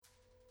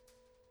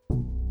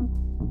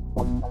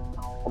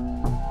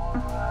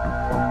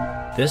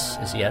This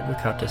is the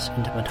Advocatus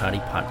Intimitati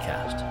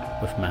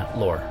podcast with Matt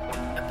Lohr,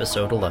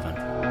 episode 11.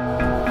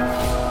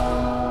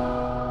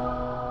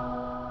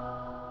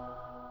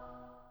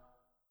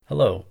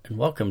 Hello, and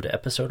welcome to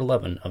episode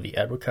 11 of the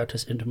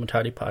Advocatus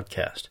Intimitati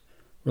podcast,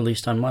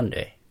 released on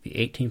Monday, the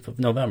 18th of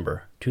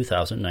November,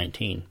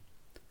 2019.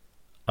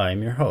 I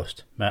am your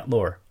host, Matt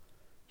Lohr,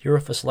 here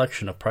with a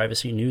selection of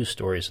privacy news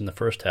stories in the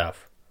first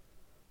half,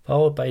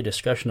 followed by a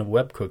discussion of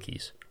web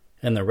cookies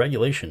and their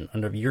regulation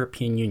under the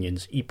European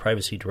Union's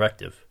e-privacy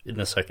directive in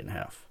the second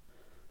half.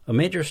 A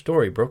major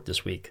story broke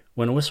this week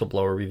when a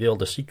whistleblower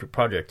revealed a secret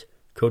project,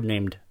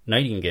 codenamed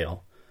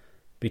Nightingale,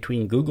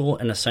 between Google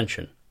and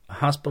Ascension, a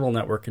hospital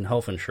network and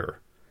health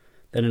insurer,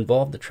 that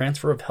involved the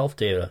transfer of health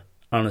data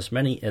on as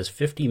many as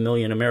 50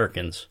 million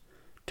Americans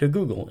to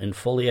Google in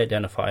fully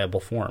identifiable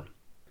form.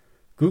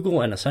 Google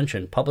and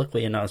Ascension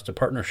publicly announced a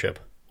partnership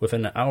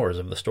within hours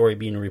of the story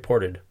being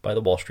reported by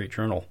the Wall Street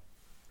Journal.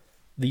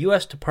 The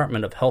U.S.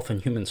 Department of Health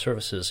and Human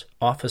Services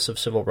Office of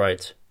Civil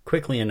Rights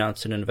quickly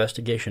announced an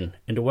investigation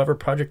into whether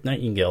Project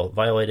Nightingale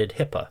violated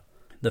HIPAA,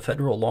 the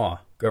federal law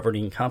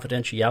governing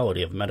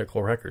confidentiality of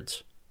medical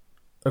records.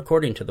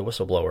 According to the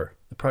whistleblower,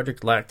 the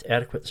project lacked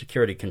adequate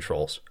security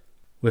controls,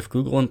 with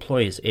Google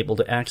employees able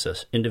to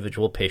access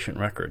individual patient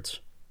records.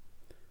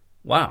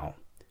 Wow,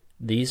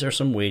 these are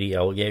some weighty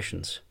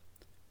allegations.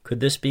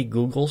 Could this be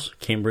Google's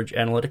Cambridge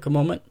Analytica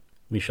moment?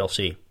 We shall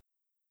see.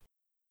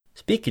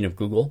 Speaking of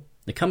Google,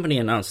 the company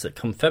announced that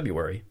come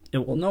February,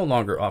 it will no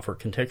longer offer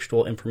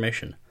contextual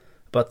information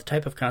about the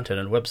type of content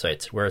on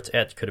websites where its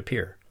ads could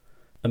appear,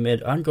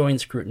 amid ongoing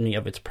scrutiny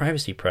of its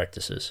privacy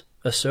practices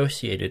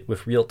associated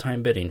with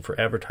real-time bidding for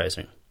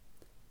advertising.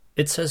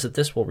 It says that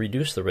this will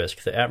reduce the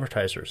risk that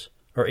advertisers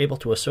are able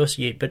to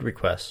associate bid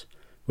requests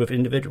with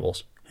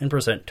individuals and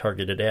present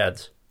targeted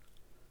ads.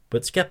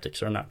 But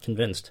skeptics are not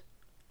convinced.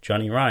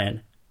 Johnny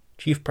Ryan,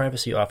 Chief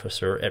Privacy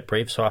Officer at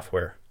Brave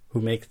Software, who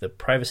make the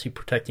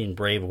privacy-protecting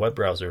Brave web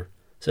browser,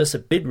 says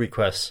that bid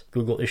requests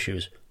Google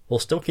issues will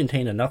still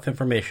contain enough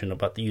information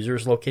about the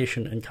user's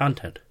location and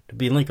content to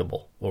be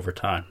linkable over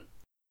time.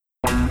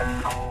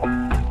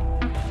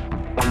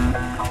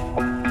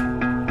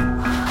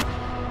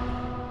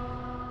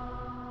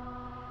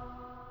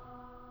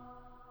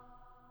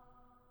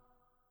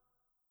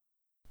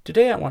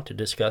 Today I want to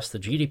discuss the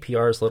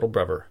GDPR's little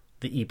brother,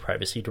 the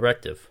e-privacy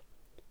directive.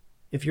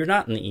 If you're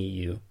not in the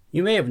EU,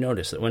 you may have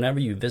noticed that whenever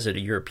you visit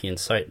a European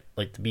site,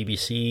 like the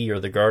BBC or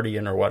The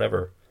Guardian or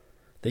whatever,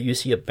 that you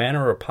see a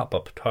banner or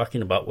pop-up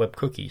talking about web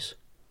cookies.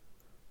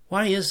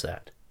 Why is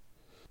that?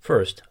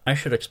 First, I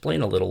should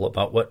explain a little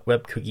about what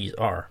web cookies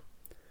are.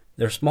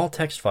 They're small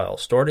text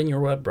files stored in your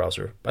web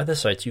browser by the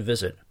sites you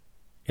visit.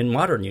 In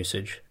modern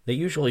usage, they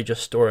usually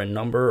just store a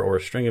number or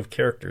a string of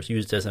characters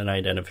used as an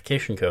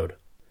identification code.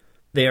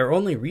 They are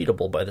only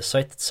readable by the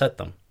site that set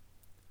them,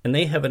 and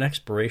they have an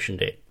expiration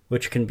date,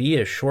 which can be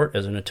as short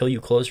as until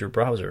you close your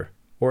browser,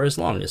 or as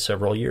long as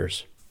several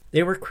years.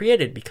 They were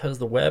created because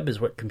the web is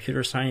what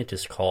computer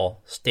scientists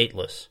call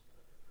stateless.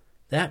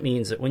 That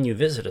means that when you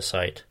visit a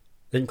site,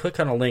 then click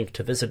on a link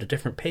to visit a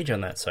different page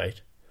on that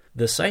site,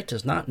 the site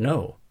does not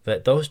know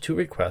that those two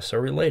requests are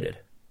related.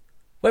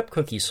 Web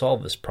cookies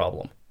solve this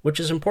problem, which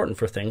is important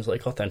for things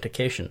like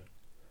authentication.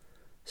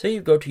 Say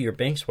you go to your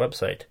bank's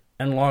website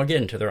and log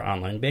in to their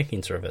online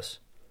banking service.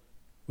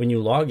 When you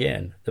log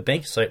in, the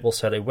bank site will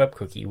set a web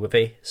cookie with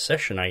a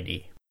session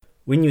ID.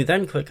 When you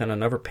then click on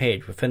another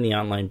page within the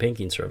online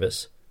banking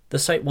service, the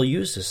site will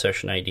use this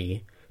session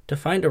ID to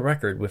find a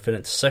record within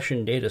its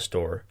session data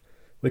store,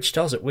 which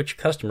tells it which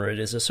customer it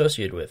is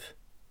associated with,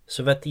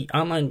 so that the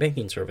online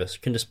banking service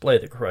can display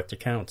the correct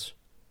accounts.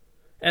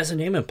 As the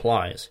name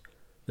implies,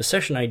 the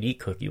session ID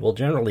cookie will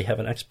generally have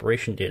an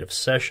expiration date of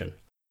session,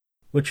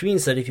 which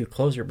means that if you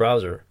close your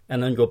browser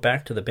and then go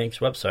back to the bank's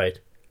website,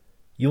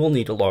 you will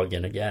need to log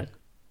in again.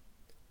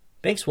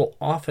 Banks will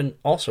often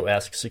also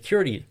ask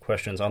security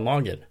questions on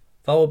login,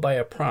 followed by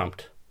a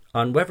prompt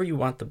on whether you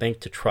want the bank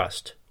to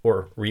trust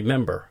or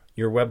remember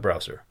your web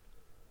browser.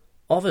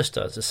 All this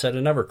does is set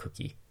another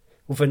cookie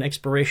with an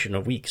expiration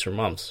of weeks or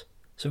months,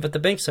 so that the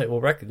bank site will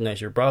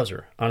recognize your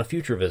browser on a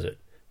future visit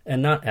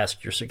and not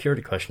ask your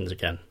security questions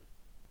again.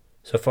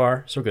 So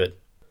far, so good.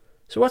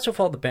 So what's with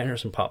all the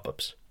banners and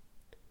pop-ups?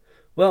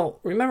 Well,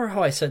 remember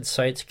how I said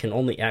sites can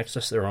only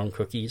access their own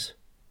cookies?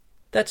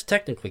 That's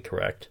technically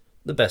correct.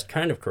 The best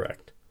kind of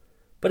correct,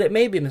 but it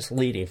may be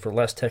misleading for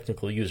less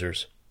technical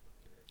users.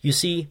 You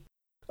see,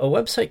 a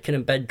website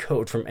can embed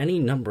code from any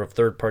number of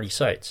third-party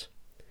sites,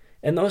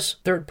 and those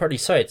third-party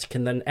sites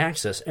can then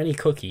access any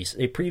cookies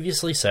they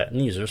previously set in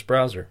the user's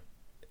browser.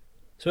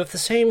 So if the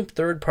same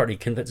third party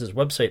convinces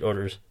website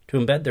owners to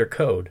embed their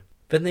code,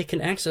 then they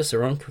can access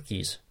their own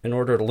cookies in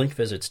order to link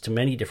visits to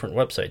many different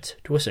websites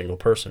to a single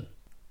person.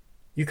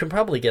 You can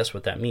probably guess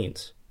what that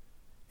means.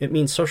 It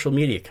means social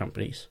media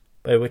companies,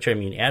 by which I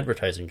mean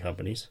advertising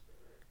companies,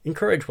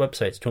 encourage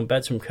websites to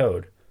embed some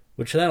code,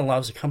 which then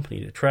allows the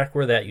company to track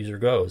where that user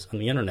goes on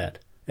the internet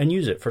and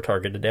use it for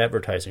targeted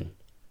advertising.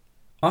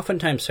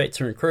 Oftentimes, sites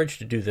are encouraged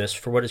to do this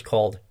for what is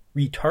called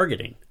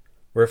retargeting,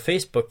 where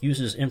Facebook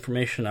uses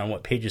information on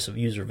what pages a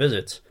user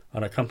visits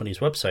on a company's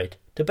website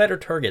to better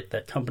target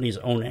that company's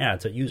own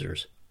ads at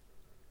users.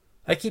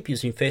 I keep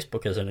using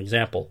Facebook as an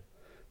example,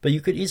 but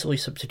you could easily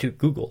substitute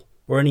Google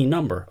or any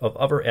number of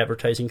other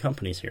advertising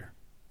companies here.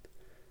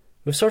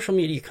 With social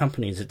media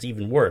companies, it's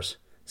even worse,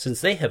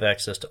 since they have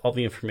access to all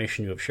the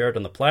information you have shared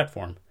on the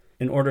platform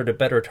in order to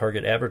better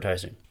target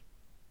advertising.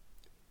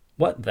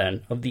 What,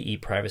 then, of the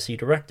ePrivacy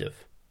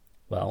Directive?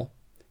 Well,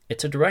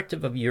 it's a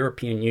directive of the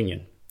European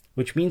Union,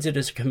 which means it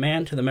is a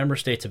command to the member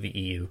states of the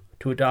EU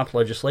to adopt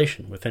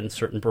legislation within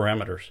certain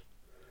parameters.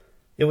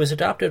 It was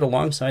adopted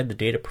alongside the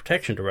Data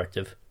Protection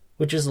Directive,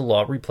 which is the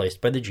law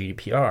replaced by the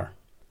GDPR.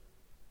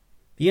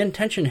 The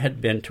intention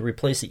had been to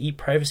replace the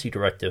ePrivacy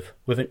Directive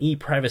with an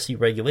ePrivacy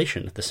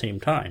regulation at the same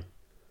time.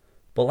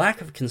 But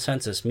lack of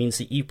consensus means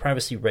the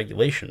ePrivacy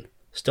regulation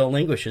still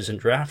languishes in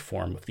draft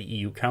form with the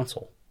EU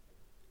Council.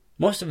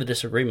 Most of the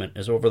disagreement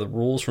is over the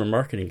rules for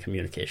marketing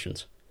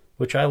communications,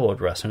 which I will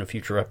address in a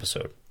future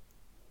episode.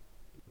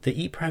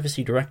 The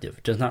ePrivacy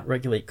Directive does not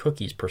regulate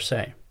cookies per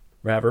se.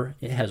 Rather,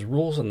 it has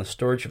rules on the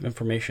storage of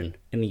information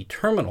in the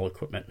terminal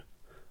equipment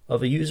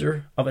of a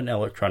user of an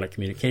electronic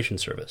communication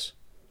service.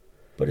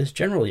 But as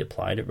generally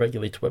applied, it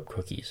regulates web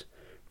cookies,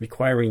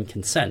 requiring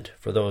consent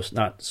for those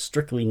not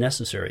strictly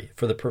necessary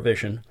for the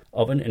provision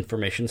of an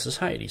information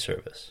society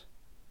service.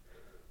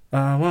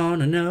 I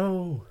want to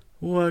know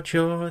what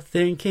you're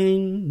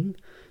thinking.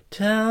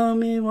 Tell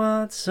me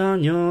what's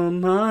on your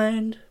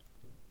mind.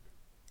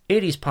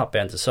 80s pop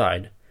bands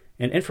aside,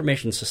 an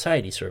information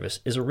society service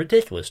is a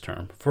ridiculous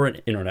term for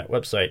an internet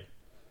website.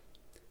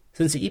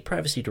 Since the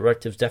ePrivacy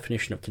Directive's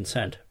definition of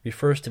consent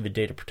refers to the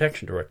Data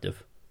Protection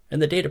Directive,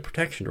 and the Data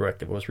Protection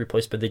Directive was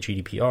replaced by the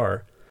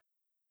GDPR,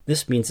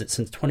 this means that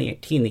since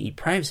 2018 the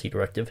ePrivacy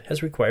Directive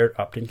has required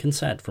opt-in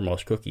consent for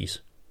most cookies.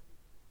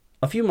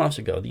 A few months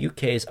ago, the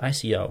UK's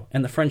ICO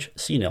and the French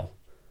CNIL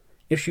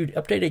issued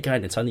updated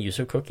guidance on the use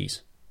of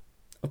cookies.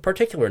 Of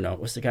particular note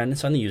was the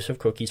guidance on the use of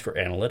cookies for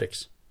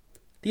analytics.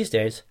 These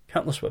days,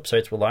 countless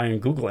websites rely on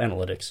Google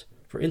Analytics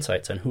for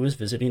insights on who is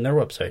visiting their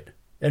website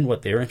and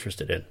what they are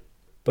interested in.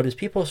 But as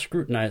people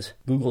scrutinize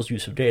Google's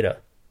use of data,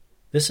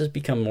 this has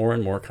become more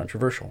and more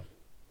controversial.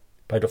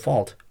 By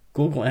default,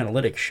 Google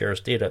Analytics shares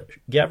data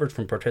gathered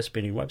from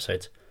participating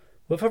websites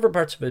with other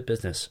parts of its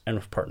business and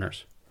with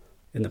partners.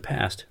 In the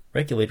past,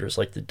 regulators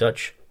like the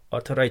Dutch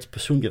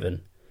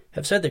Autoriteitsbezuinigingen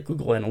have said that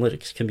Google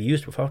Analytics can be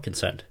used without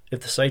consent if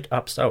the site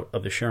opts out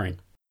of the sharing.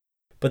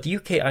 But the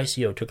UK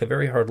ICO took a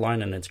very hard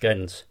line in its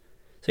guidance,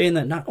 saying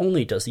that not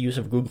only does the use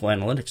of Google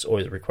Analytics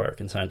always require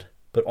consent,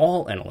 but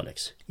all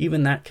analytics,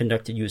 even that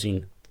conducted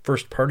using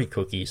first-party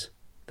cookies,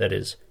 that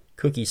is,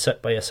 cookies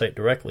set by a site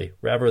directly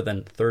rather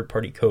than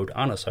third-party code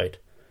on a site,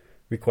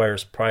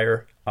 requires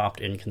prior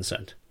opt-in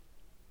consent.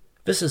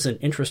 This is an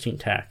interesting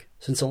tack,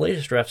 since the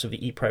latest drafts of the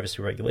ePrivacy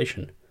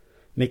regulation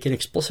make an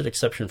explicit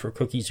exception for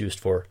cookies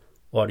used for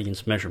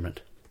audience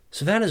measurement.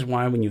 So that is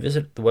why when you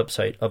visit the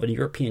website of a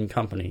European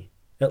company,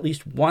 at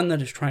least one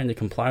that is trying to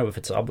comply with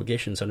its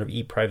obligations under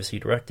the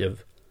ePrivacy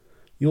Directive,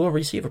 you will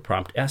receive a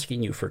prompt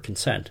asking you for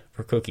consent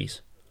for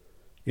cookies.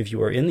 If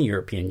you are in the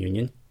European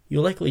Union,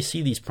 you'll likely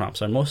see these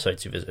prompts on most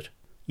sites you visit,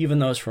 even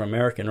those from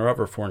American or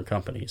other foreign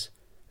companies,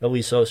 at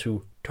least those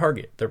who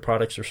target their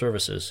products or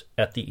services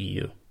at the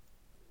EU.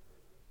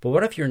 But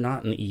what if you're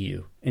not in the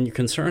EU and you're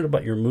concerned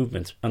about your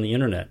movements on the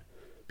internet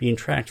being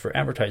tracked for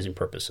advertising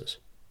purposes?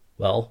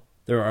 Well,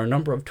 there are a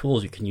number of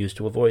tools you can use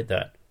to avoid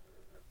that.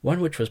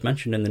 One which was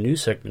mentioned in the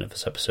news segment of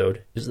this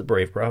episode is the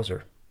Brave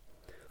browser.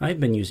 I've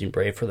been using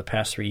Brave for the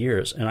past 3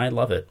 years, and I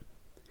love it.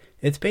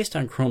 It's based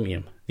on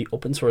Chromium, the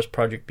open source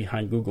project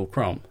behind Google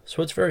Chrome,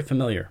 so it's very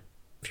familiar.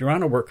 If you're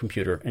on a work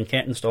computer and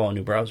can't install a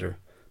new browser,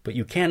 but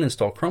you can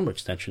install Chrome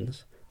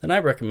extensions, then I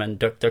recommend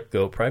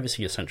DuckDuckGo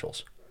Privacy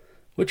Essentials,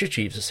 which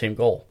achieves the same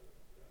goal.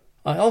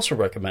 I also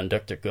recommend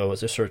DuckDuckGo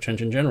as a search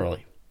engine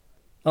generally.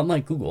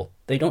 Unlike Google,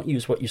 they don't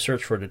use what you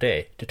search for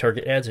today to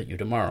target ads at you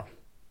tomorrow.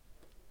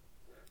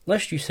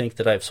 Lest you think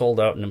that I have sold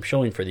out and am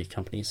shilling for these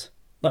companies,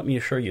 let me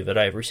assure you that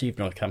I have received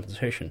no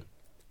compensation.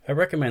 I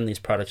recommend these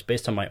products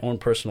based on my own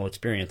personal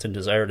experience and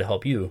desire to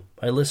help you,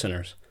 my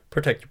listeners,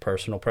 protect your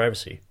personal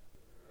privacy.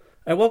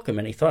 I welcome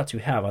any thoughts you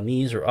have on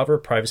these or other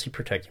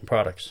privacy-protecting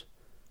products.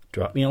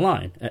 Drop me a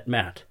line at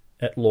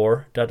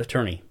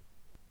matt@lore.attorney.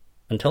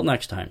 Until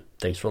next time,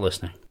 thanks for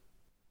listening.